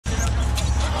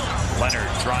Leonard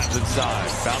drives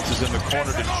inside, bounces in the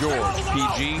corner to George.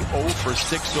 PG 0 for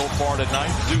 6 so far tonight.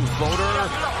 Zoo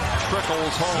floater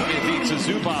trickles home. Ivica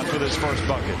Zubac with his first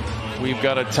bucket. We've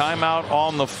got a timeout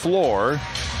on the floor.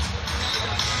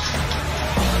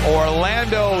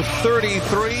 Orlando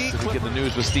 33. We get the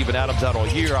news with Steven Adams out all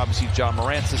year. Obviously, John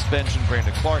Morant's suspension.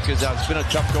 Brandon Clark is out. It's been a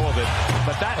tough go of it.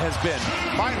 But that has been,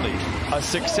 finally, a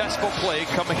successful play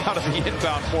coming out of the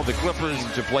inbound for the Clippers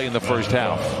to play in the first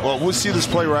half. Well, we'll see this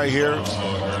play right here.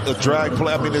 A drag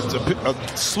play. I mean, it's a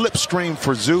slipstream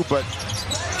for Zoo, but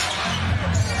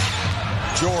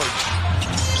George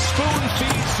spoon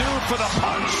feeds Zoo for the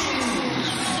punch.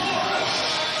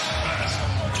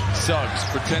 Suggs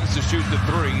pretends to shoot the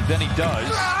three, then he does.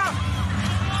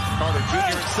 Carter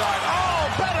Jr. inside.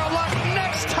 Oh, better luck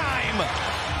next time.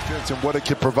 And what it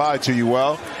can provide to you,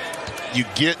 well, you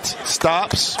get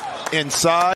stops inside.